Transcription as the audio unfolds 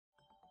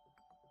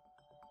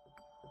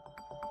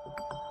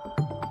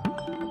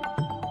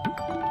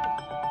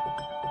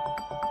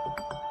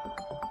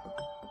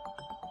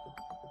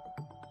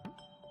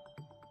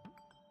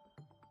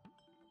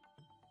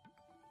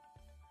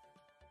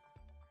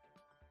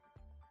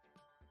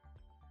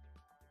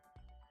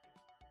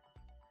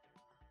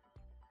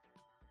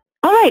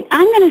right,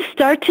 I'm going to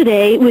start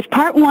today with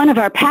part one of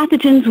our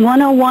Pathogens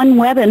 101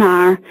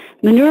 webinar,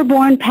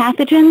 Manure-borne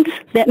pathogens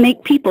that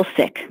make people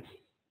sick.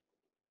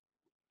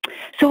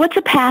 So what's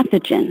a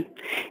pathogen?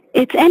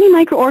 It's any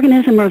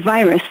microorganism or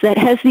virus that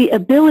has the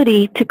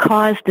ability to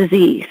cause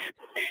disease.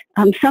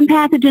 Some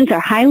pathogens are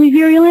highly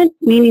virulent,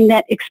 meaning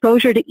that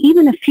exposure to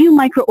even a few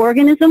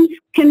microorganisms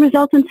can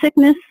result in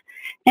sickness.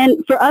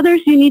 And for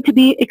others, you need to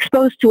be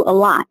exposed to a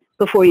lot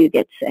before you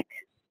get sick.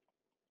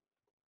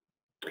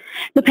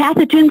 The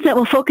pathogens that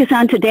we'll focus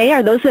on today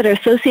are those that are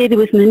associated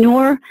with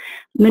manure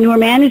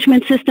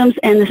management systems,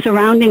 and the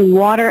surrounding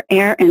water,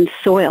 air, and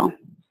soil.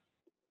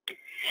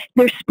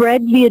 They're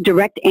spread via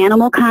direct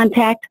animal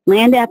contact,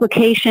 land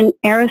application,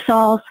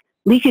 aerosols,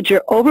 leakage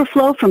or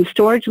overflow from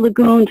storage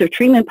lagoons or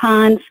treatment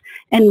ponds,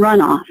 and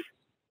runoff.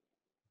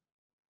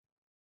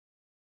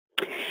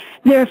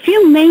 There are a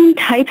few main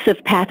types of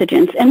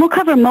pathogens, and we'll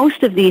cover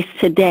most of these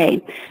today.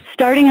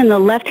 Starting in the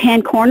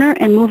left-hand corner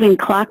and moving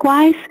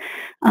clockwise,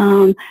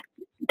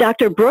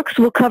 Dr. Brooks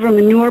will cover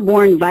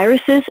manure-borne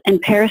viruses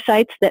and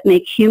parasites that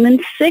make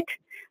humans sick.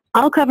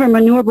 I'll cover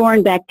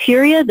manure-borne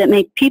bacteria that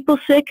make people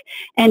sick,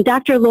 and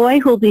Dr. Loy,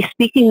 who will be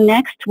speaking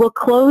next, will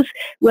close,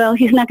 well,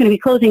 he's not going to be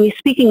closing, he's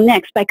speaking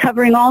next by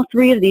covering all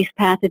three of these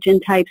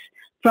pathogen types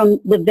from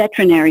the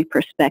veterinary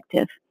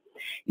perspective.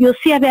 You'll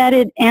see I've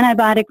added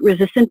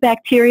antibiotic-resistant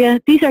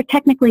bacteria. These are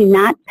technically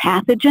not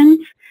pathogens.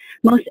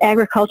 Most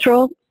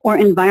agricultural or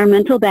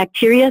environmental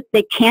bacteria,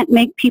 they can't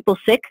make people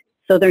sick,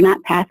 so they're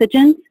not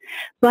pathogens.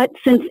 But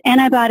since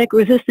antibiotic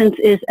resistance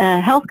is a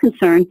health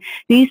concern,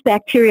 these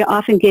bacteria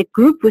often get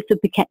grouped with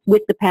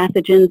the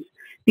pathogens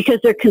because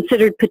they're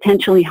considered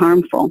potentially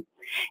harmful.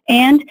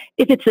 And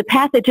if it's the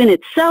pathogen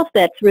itself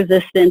that's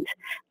resistant,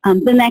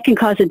 then that can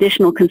cause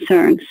additional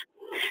concerns.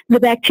 The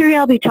bacteria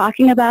I'll be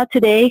talking about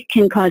today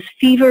can cause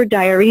fever,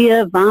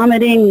 diarrhea,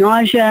 vomiting,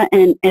 nausea,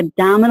 and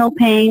abdominal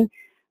pain,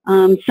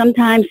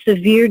 sometimes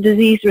severe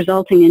disease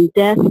resulting in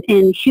death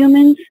in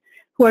humans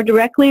who are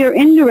directly or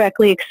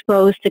indirectly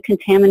exposed to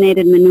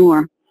contaminated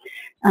manure.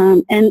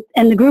 And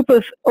the group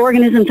of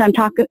organisms I'm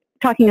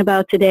talking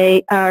about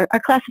today are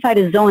classified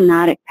as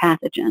zoonotic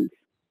pathogens.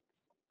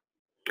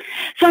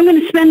 So I'm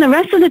going to spend the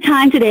rest of the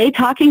time today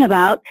talking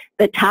about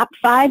the top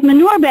 5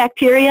 manure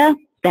bacteria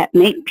that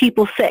make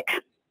people sick.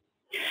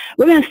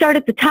 We're going to start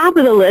at the top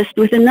of the list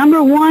with the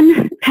number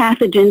 1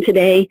 pathogen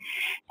today,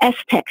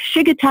 STEC,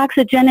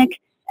 Shiga-toxigenic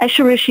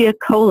Escherichia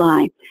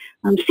coli.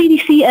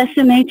 CDC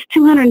estimates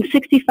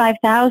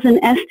 265,000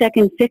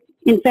 STEC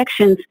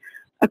infections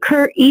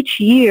occur each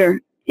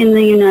year in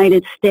the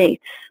United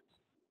States.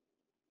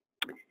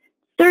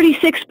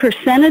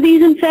 36% of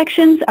these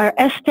infections are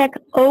STEC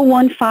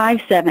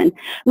 0157,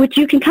 which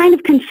you can kind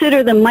of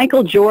consider the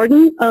Michael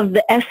Jordan of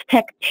the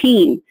STEC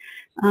team.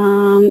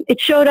 It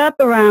showed up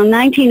around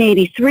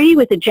 1983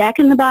 with the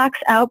Jack-in-the-Box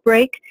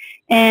outbreak,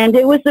 and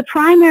it was the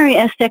primary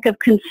STEC of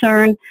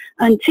concern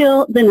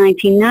until the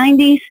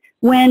 1990s,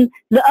 when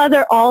the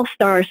other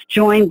all-stars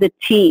joined the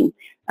team.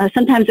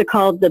 Sometimes they're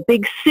called the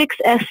Big 6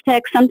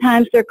 STEC,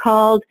 sometimes they're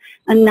called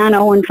a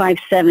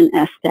non-0157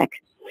 STEC.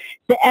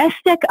 The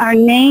STEC are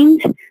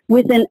named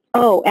with an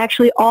O,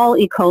 actually all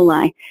E.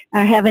 coli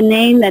have a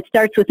name that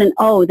starts with an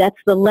O,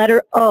 that's the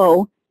letter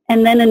O,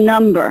 and then a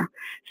number.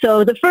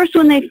 So the first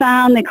one they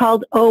found, they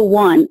called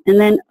 01, and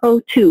then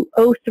 02,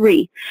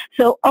 03.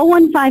 So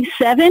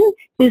 0157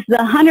 is the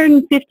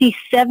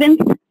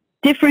 157th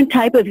different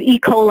type of E.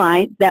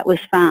 coli that was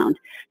found.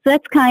 So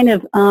that's kind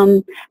of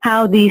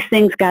how these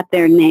things got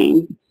their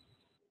name.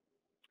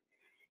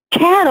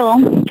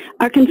 Cattle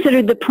are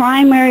considered the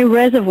primary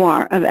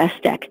reservoir of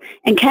STEC,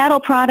 and cattle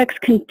products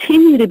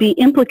continue to be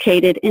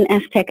implicated in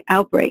STEC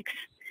outbreaks.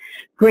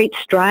 Great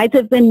strides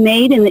have been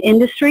made in the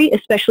industry,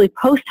 especially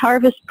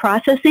post-harvest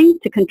processing,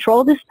 to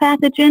control this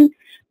pathogen,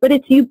 but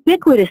it's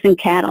ubiquitous in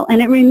cattle,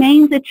 and it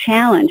remains a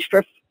challenge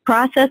for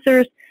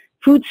processors,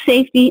 food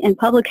safety, and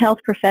public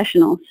health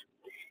professionals.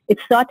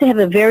 It's thought to have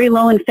a very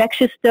low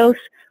infectious dose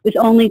with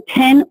only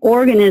 10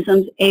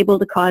 organisms able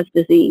to cause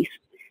disease.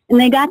 And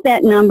they got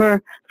that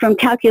number from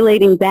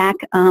calculating back,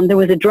 there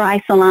was a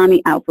dry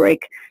salami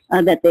outbreak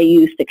that they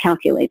used to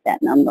calculate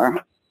that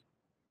number.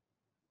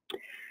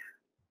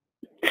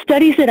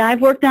 Studies that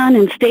I've worked on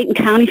in state and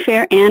county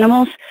fair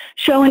animals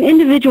show an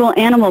individual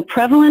animal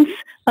prevalence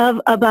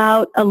of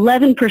about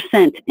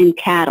 11% in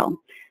cattle.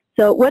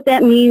 So what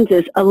that means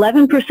is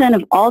 11%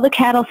 of all the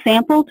cattle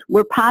sampled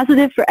were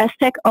positive for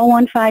STEC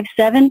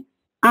 0157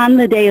 on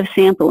the day of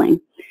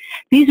sampling.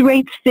 These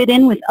rates fit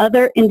in with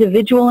other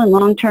individual and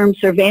long-term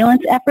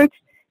surveillance efforts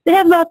that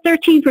have about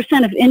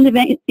 13% of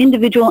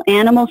individual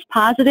animals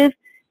positive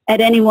at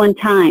any one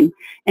time.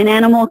 An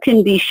animal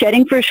can be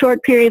shedding for a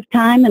short period of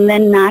time and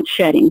then not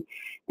shedding.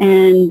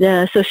 And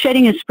so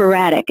shedding is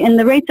sporadic, and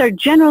the rates are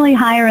generally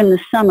higher in the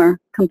summer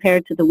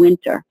compared to the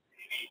winter.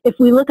 If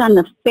we look on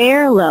the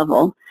fair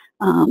level,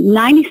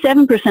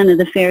 97% of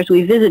the fairs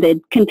we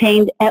visited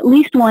contained at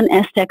least one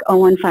STEC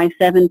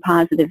 0157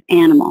 positive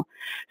animal.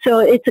 So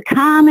it's a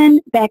common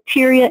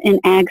bacteria in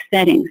ag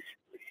settings.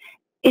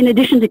 In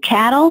addition to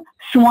cattle,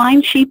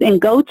 swine, sheep, and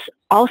goats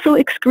also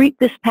excrete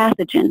this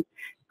pathogen.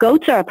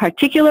 Goats are a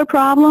particular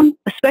problem,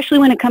 especially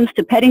when it comes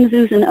to petting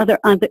zoos and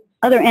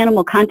other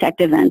animal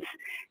contact events.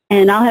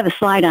 And I'll have a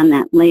slide on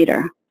that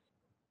later.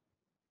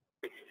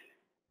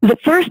 The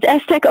first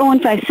STEC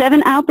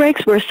 0157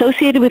 outbreaks were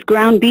associated with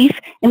ground beef,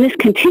 and this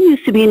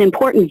continues to be an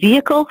important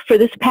vehicle for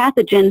this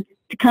pathogen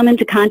to come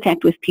into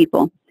contact with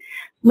people.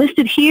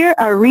 Listed here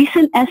are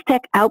recent STEC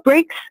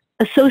outbreaks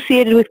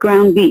associated with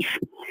ground beef.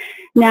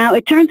 Now,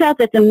 it turns out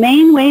that the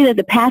main way that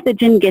the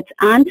pathogen gets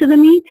onto the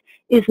meat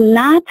is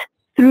not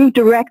through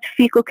direct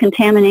fecal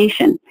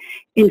contamination.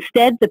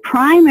 Instead, the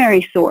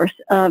primary source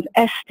of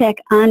STEC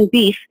on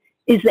beef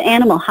is the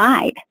animal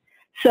hide.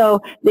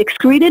 So the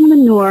excreted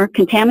manure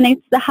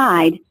contaminates the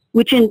hide,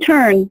 which in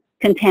turn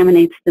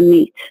contaminates the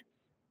meat.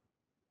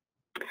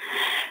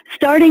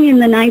 Starting in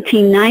the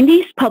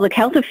 1990s, public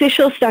health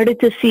officials started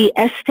to see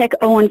STEC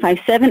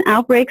 0157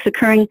 outbreaks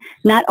occurring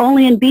not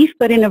only in beef,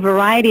 but in a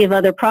variety of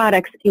other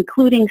products,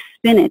 including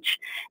spinach.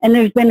 And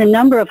there's been a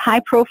number of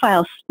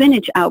high-profile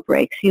spinach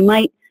outbreaks. You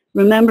might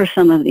remember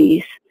some of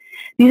these.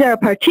 These are a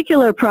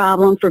particular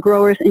problem for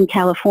growers in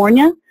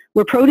California,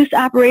 where produce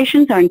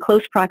operations are in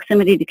close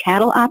proximity to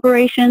cattle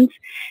operations.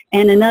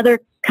 And another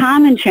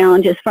common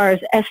challenge as far as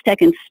STEC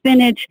and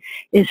spinach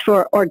is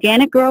for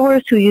organic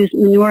growers who use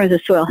manure as a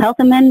soil health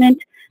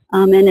amendment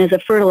and as a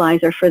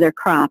fertilizer for their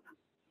crop.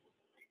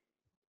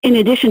 In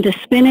addition to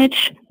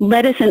spinach,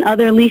 lettuce and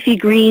other leafy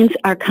greens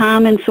are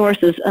common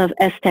sources of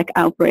STEC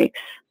outbreaks.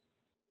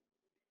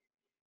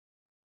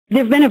 There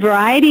have been a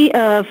variety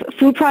of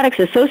food products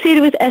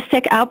associated with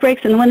STEC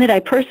outbreaks, and the one that I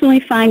personally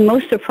find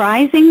most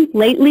surprising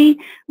lately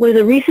was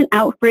a recent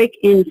outbreak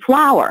in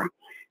flour.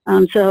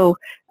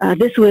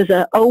 This was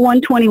a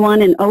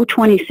 0121 and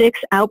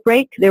 026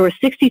 outbreak. There were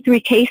 63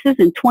 cases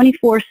in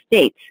 24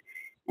 states,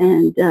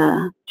 and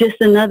just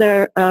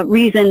another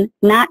reason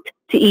not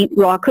to eat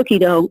raw cookie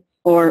dough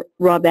or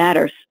raw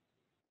batters.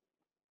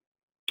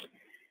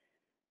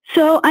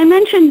 So I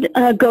mentioned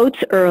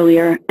goats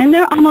earlier, and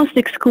they're almost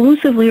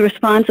exclusively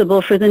responsible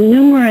for the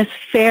numerous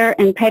fair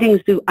and petting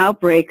zoo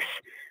outbreaks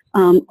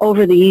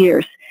over the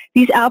years.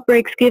 These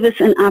outbreaks give us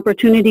an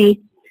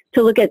opportunity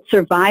to look at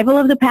survival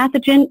of the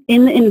pathogen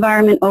in the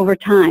environment over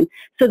time.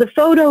 So the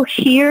photo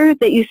here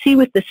that you see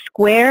with the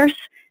squares,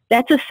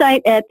 that's a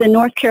site at the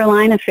North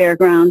Carolina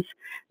Fairgrounds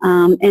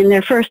and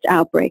their first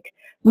outbreak.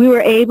 We were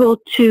able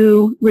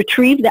to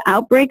retrieve the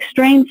outbreak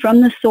strain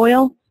from the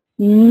soil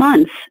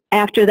months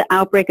after the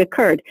outbreak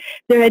occurred.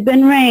 There had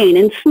been rain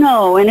and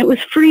snow and it was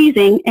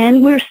freezing,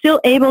 and we were still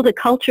able to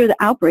culture the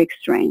outbreak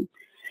strain.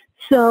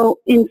 So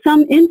in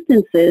some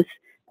instances,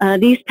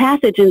 these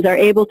pathogens are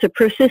able to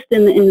persist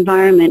in the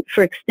environment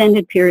for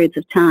extended periods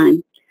of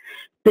time.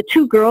 The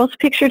two girls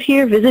pictured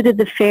here visited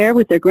the fair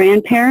with their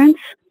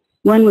grandparents.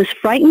 One was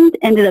frightened,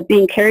 ended up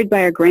being carried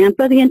by her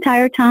grandpa the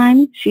entire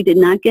time. She did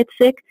not get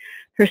sick.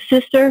 Her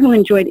sister, who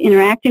enjoyed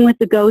interacting with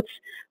the goats,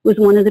 was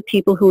one of the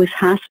people who was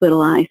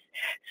hospitalized.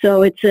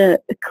 So it's a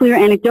clear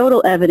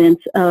anecdotal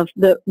evidence of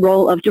the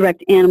role of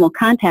direct animal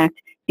contact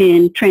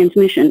in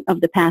transmission of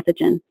the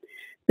pathogen.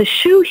 The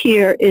shoe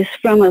here is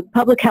from a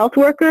public health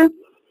worker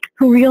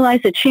who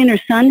realized that she and her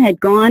son had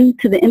gone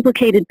to the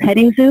implicated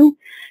petting zoo.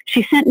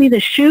 She sent me the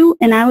shoe,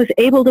 and I was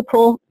able to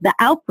pull the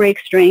outbreak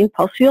strain,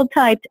 pulse field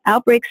typed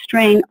outbreak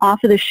strain,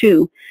 off of the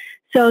shoe.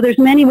 So there's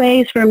many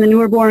ways for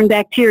manure-borne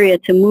bacteria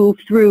to move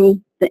through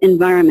the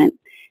environment.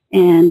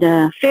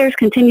 And fairs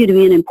continue to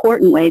be an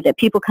important way that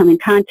people come in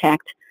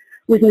contact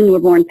with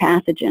manure-borne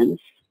pathogens.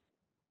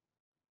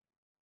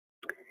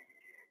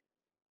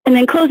 And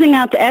then closing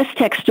out the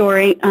STEC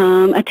story,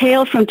 a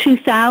tale from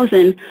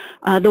 2000,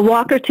 the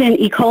Walkerton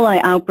E. coli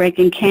outbreak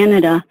in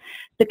Canada.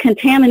 The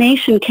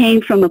contamination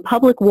came from a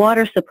public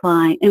water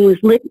supply and was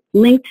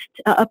linked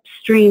to an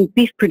upstream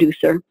beef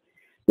producer.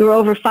 There were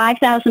over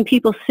 5,000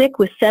 people sick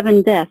with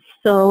 7 deaths,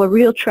 so a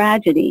real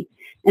tragedy.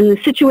 And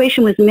the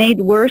situation was made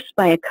worse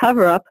by a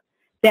cover-up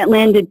that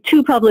landed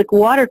 2 Public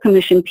Water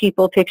Commission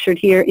people pictured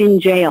here in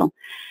jail.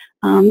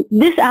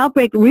 This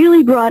outbreak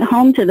really brought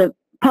home to the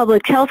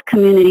public health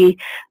community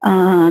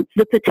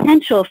the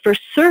potential for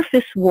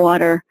surface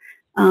water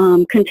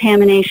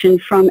contamination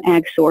from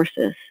ag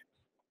sources.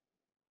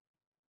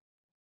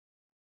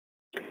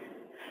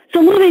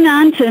 So moving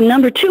on to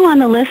number 2 on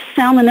the list,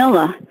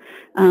 salmonella.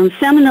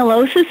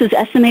 Salmonellosis is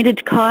estimated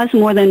to cause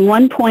more than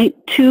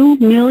 1.2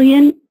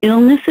 million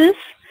illnesses.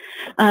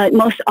 It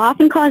most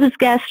often causes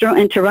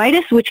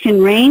gastroenteritis, which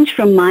can range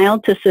from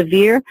mild to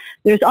severe.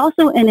 There's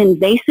also an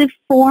invasive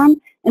form,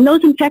 and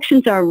those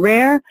infections are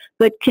rare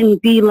but can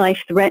be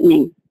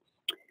life-threatening.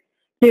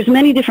 There's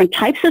many different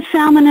types of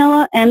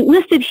salmonella, and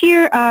listed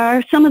here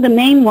are some of the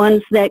main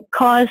ones that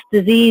cause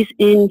disease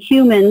in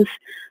humans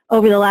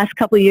over the last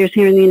couple of years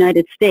here in the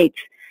United States.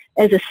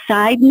 As a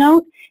side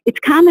note, it's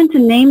common to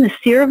name the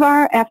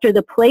serovar after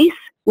the place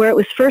where it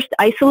was first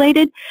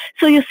isolated,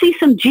 so you'll see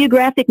some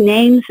geographic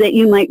names that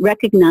you might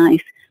recognize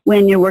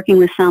when you're working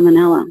with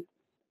salmonella.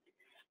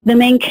 The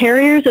main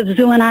carriers of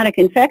zoonotic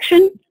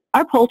infection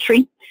are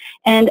poultry,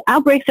 and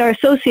outbreaks are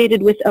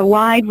associated with a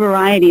wide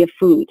variety of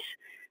foods.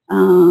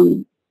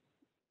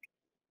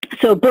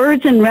 So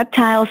birds and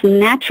reptiles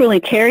naturally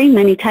carry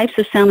many types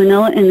of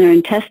salmonella in their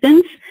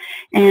intestines,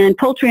 and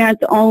poultry aren't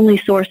the only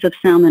source of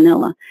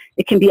salmonella.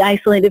 It can be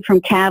isolated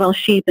from cattle,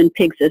 sheep, and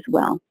pigs as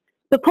well.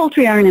 But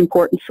poultry are an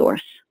important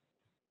source.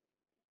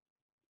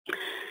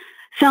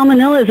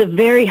 Salmonella is a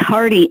very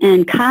hardy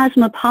and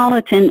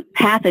cosmopolitan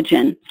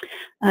pathogen.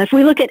 If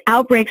we look at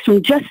outbreaks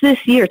from just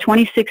this year,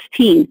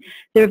 2016,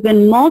 there have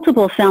been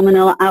multiple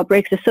salmonella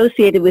outbreaks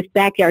associated with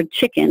backyard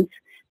chickens.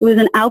 There was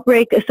an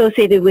outbreak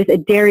associated with a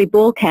dairy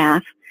bull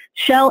calf,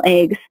 shell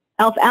eggs,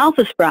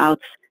 alfalfa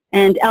sprouts,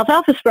 and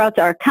alfalfa sprouts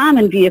are a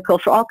common vehicle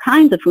for all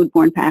kinds of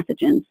foodborne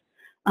pathogens.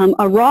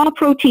 A raw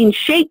protein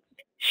shake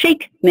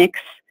mix,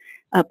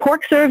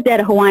 pork served at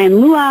a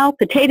Hawaiian luau,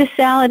 potato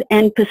salad,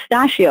 and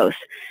pistachios.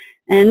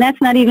 And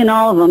that's not even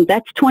all of them.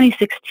 That's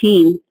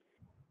 2016.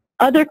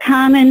 Other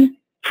common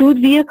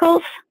food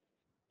vehicles,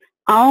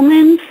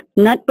 almonds,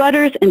 nut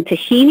butters, and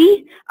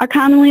tahini are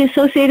commonly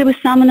associated with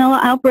salmonella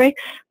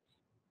outbreaks.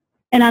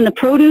 And on the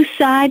produce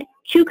side,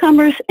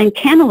 cucumbers and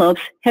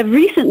cantaloupes have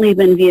recently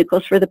been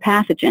vehicles for the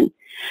pathogen.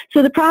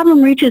 So the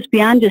problem reaches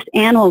beyond just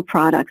animal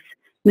products.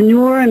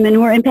 Manure and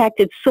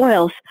manure-impacted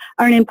soils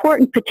are an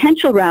important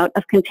potential route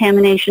of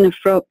contamination of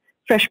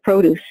fresh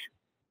produce.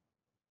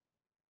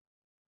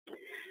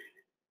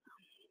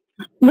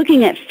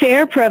 Looking at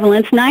fair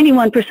prevalence,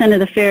 91% of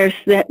the fairs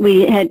that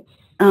we had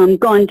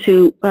gone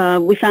to,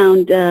 we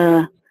found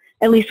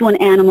at least one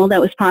animal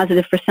that was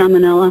positive for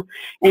salmonella.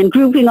 And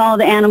grouping all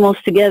the animals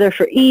together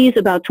for ease,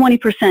 about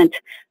 20%,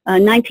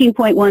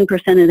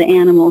 19.1% of the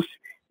animals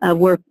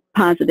were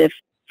positive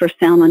for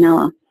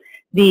salmonella.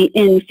 The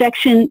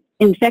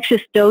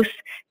infectious dose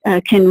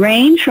can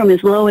range from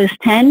as low as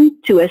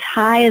 10 to as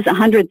high as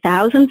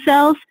 100,000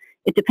 cells.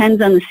 It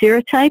depends on the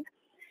serotype.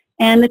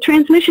 And the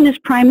transmission is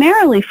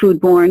primarily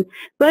foodborne,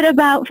 but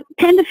about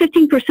 10 to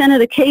 15% of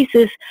the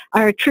cases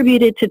are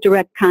attributed to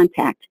direct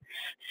contact.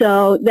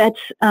 So that's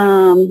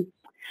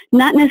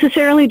not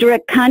necessarily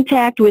direct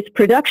contact with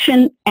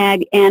production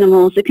ag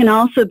animals. It can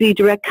also be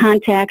direct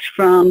contact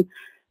from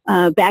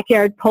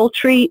backyard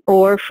poultry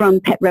or from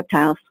pet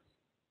reptiles.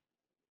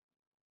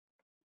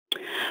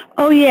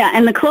 Oh yeah,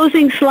 and the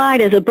closing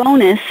slide as a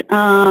bonus,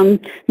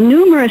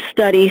 numerous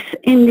studies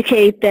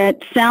indicate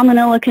that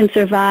salmonella can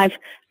survive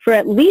for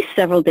at least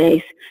several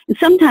days, and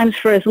sometimes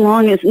for as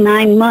long as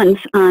 9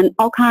 months on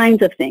all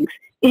kinds of things,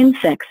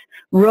 insects,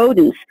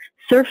 rodents,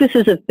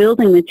 surfaces of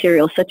building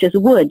materials such as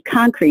wood,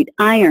 concrete,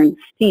 iron,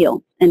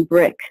 steel, and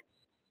brick.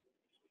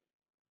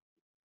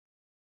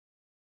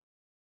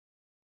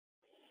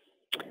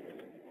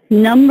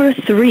 Number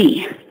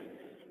 3,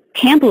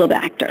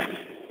 Campylobacter.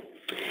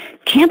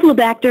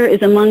 Campylobacter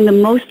is among the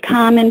most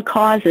common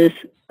causes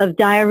of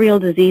diarrheal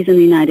disease in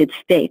the United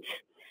States.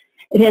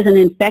 It has an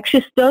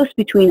infectious dose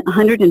between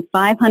 100 and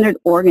 500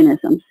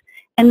 organisms,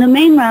 and the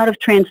main route of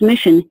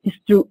transmission is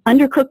through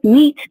undercooked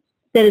meat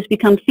that has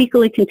become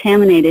fecally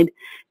contaminated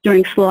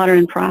during slaughter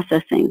and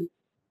processing.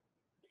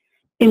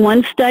 In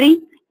one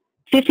study,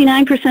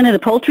 59% of the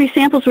poultry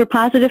samples were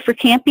positive for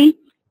Campy,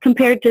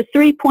 compared to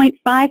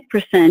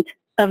 3.5%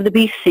 of the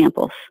beef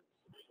samples.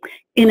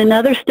 In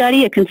another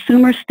study, a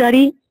consumer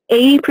study,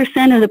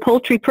 80% of the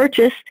poultry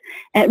purchased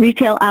at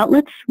retail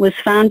outlets was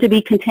found to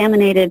be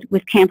contaminated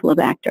with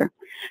Campylobacter.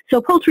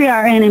 So poultry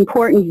are an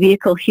important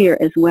vehicle here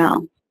as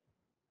well.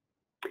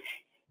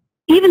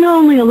 Even though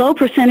only a low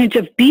percentage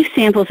of beef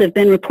samples have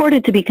been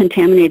reported to be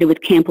contaminated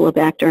with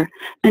Campylobacter,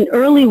 an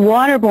early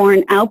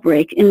waterborne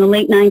outbreak in the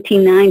late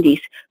 1990s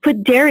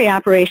put dairy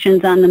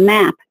operations on the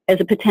map as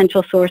a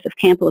potential source of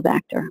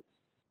Campylobacter.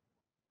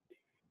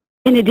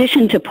 In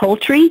addition to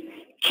poultry,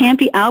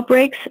 Campy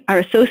outbreaks are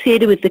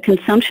associated with the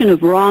consumption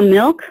of raw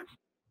milk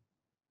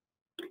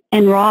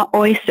and raw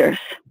oysters.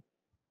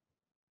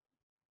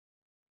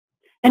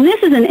 And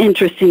this is an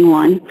interesting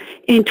one.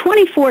 In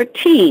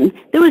 2014,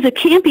 there was a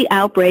Campy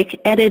outbreak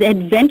at an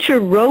adventure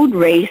road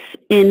race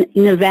in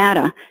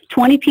Nevada.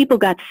 20 people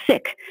got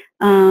sick.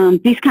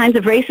 These kinds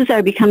of races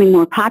are becoming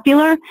more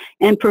popular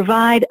and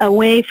provide a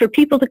way for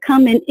people to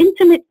come in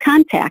intimate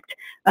contact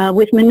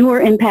with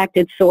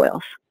manure-impacted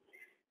soils.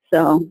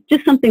 So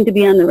just something to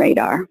be on the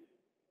radar.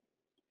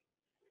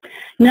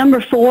 Number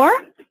 4,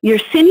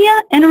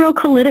 Yersinia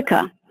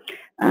enterocolitica.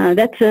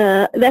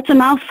 That's a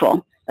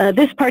mouthful.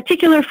 This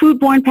particular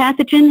foodborne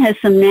pathogen has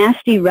some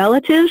nasty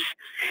relatives,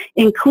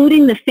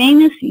 including the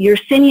famous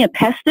Yersinia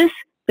pestis,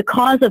 the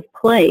cause of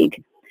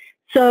plague.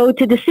 So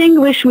to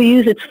distinguish, we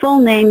use its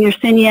full name,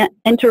 Yersinia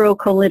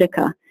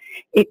enterocolitica.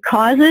 It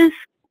causes,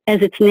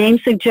 as its name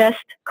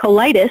suggests,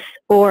 colitis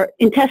or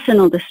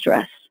intestinal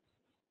distress.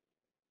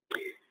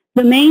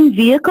 The main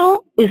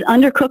vehicle is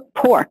undercooked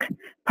pork,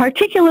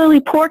 particularly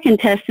pork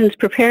intestines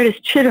prepared as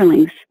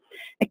chitterlings.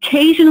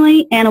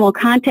 Occasionally, animal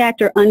contact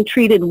or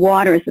untreated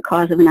water is the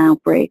cause of an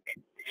outbreak.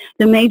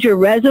 The major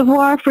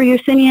reservoir for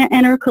Yersinia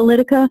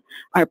enterocolitica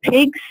are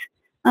pigs,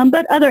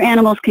 but other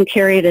animals can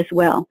carry it as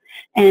well.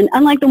 And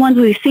unlike the ones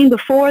we've seen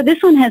before,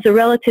 this one has a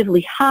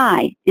relatively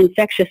high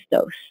infectious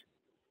dose.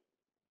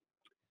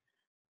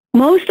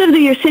 Most of the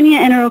Yersinia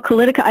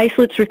enterocolitica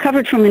isolates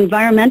recovered from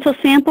environmental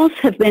samples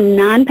have been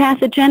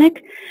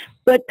non-pathogenic,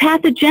 but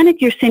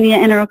pathogenic Yersinia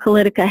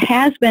enterocolitica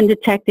has been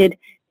detected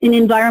in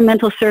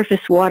environmental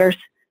surface waters,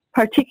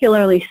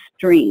 particularly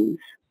streams.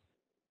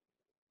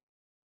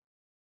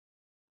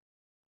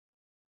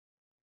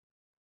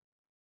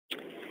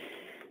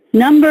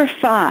 Number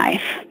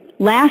 5,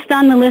 last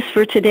on the list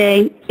for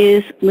today,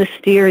 is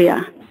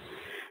listeria.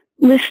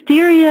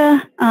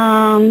 Listeria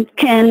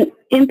can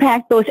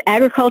impact both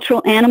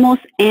agricultural animals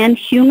and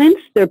humans.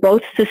 They're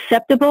both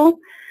susceptible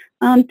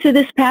to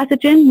this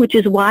pathogen, which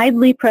is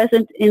widely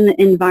present in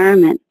the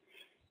environment.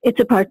 It's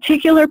a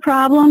particular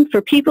problem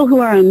for people who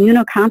are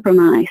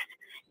immunocompromised,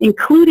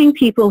 including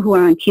people who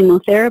are on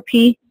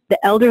chemotherapy,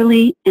 the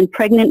elderly, and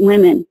pregnant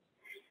women.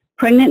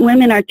 Pregnant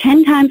women are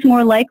 10 times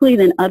more likely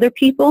than other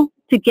people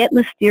to get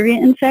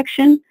listeria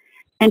infection,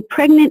 and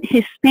pregnant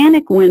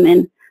Hispanic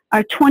women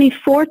are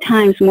 24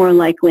 times more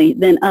likely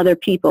than other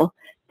people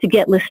to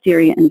get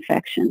listeria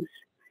infections.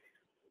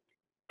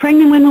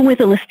 Pregnant women with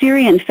a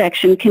listeria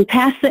infection can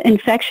pass the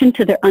infection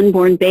to their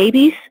unborn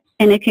babies,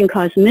 and it can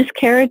cause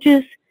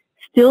miscarriages,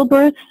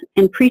 stillbirths,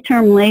 and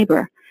preterm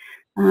labor.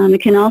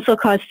 It can also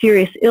cause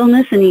serious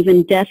illness and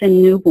even death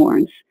in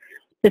newborns.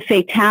 The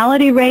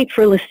fatality rate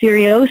for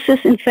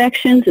listeriosis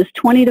infections is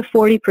 20 to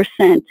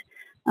 40%.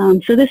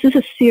 So this is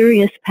a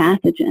serious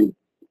pathogen.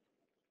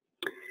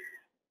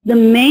 The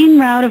main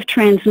route of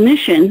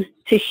transmission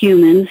to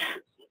humans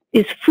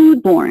is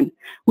foodborne,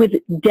 with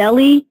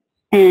deli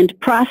and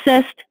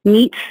processed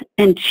meats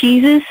and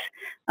cheeses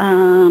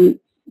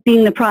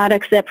being the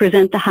products that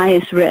present the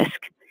highest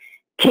risk.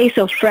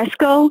 Queso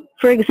fresco,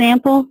 for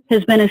example,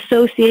 has been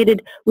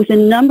associated with a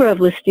number of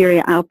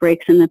listeria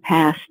outbreaks in the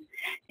past,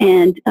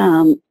 and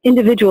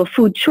individual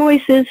food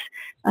choices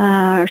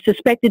are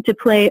suspected to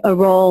play a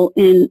role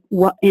in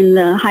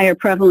the higher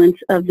prevalence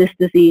of this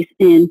disease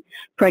in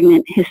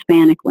pregnant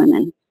Hispanic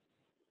women.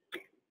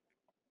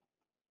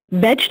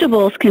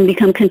 Vegetables can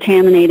become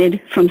contaminated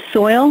from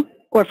soil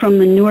or from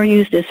manure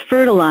used as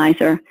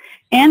fertilizer,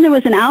 and there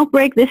was an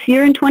outbreak this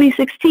year in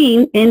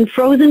 2016 in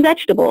frozen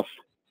vegetables.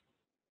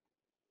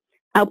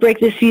 Outbreak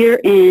this year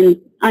in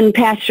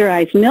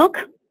unpasteurized milk,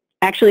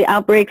 actually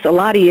outbreaks a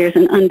lot of years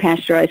in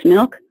unpasteurized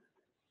milk.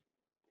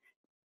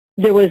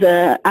 There was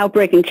an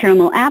outbreak in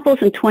caramel apples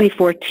in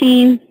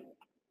 2014.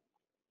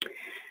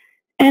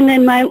 And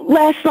then my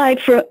last slide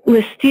for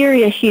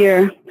listeria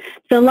here.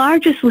 The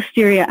largest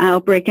listeria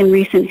outbreak in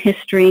recent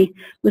history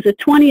was a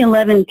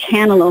 2011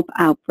 cantaloupe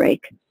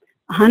outbreak.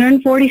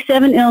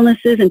 147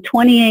 illnesses in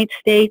 28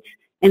 states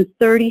and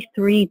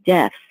 33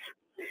 deaths.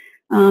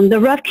 The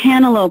rough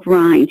cantaloupe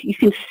rind, you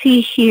can see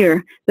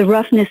here the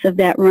roughness of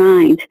that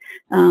rind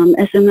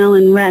as the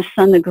melon rests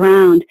on the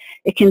ground.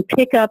 It can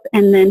pick up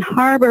and then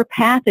harbor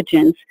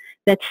pathogens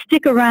that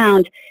stick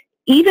around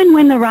even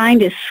when the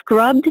rind is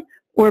scrubbed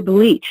or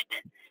bleached.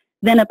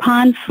 Then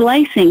upon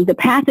slicing, the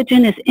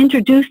pathogen is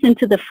introduced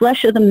into the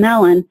flesh of the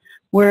melon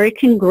where it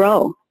can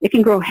grow. It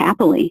can grow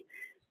happily.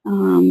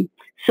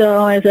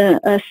 So as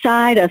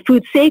a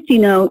food safety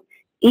note,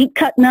 eat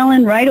cut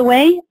melon right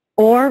away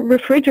or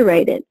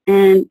refrigerate it,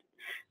 and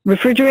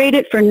refrigerate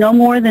it for no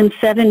more than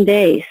 7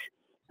 days.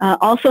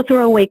 Also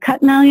throw away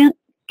cut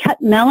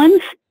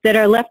melons that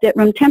are left at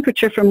room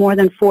temperature for more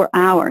than 4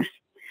 hours.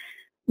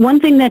 One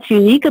thing that's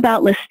unique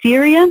about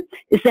listeria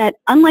is that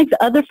unlike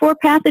the other 4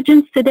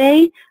 pathogens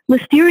today,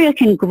 listeria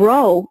can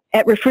grow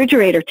at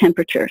refrigerator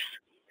temperatures.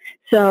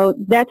 So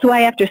that's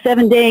why after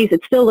 7 days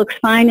it still looks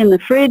fine in the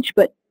fridge,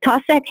 but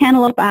toss that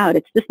cantaloupe out.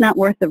 It's just not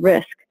worth the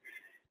risk.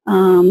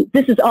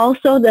 This is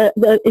also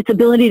its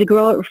ability to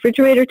grow at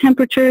refrigerator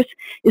temperatures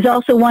is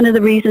also one of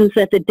the reasons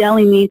that the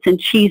deli meats and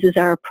cheeses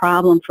are a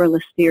problem for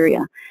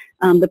listeria.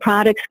 The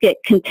products get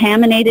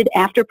contaminated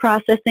after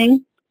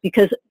processing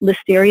because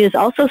listeria is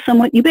also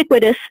somewhat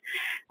ubiquitous.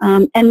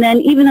 And then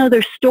even though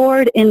they're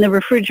stored in the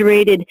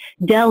refrigerated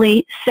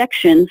deli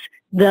sections,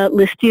 the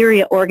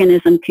listeria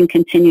organism can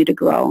continue to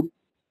grow.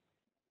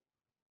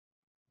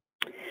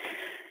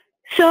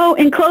 So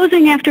in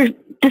closing, after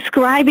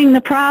describing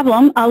the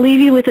problem, I'll leave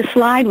you with a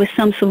slide with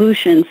some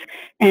solutions.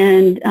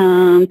 And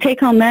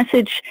take-home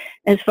message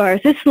as far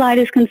as this slide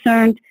is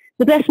concerned,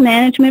 the best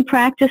management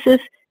practices,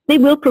 they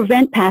will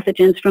prevent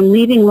pathogens from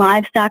leaving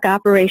livestock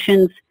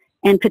operations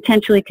and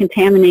potentially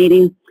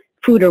contaminating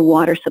food or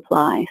water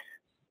supplies.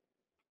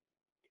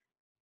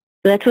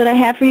 So that's what I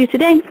have for you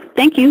today.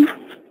 Thank you.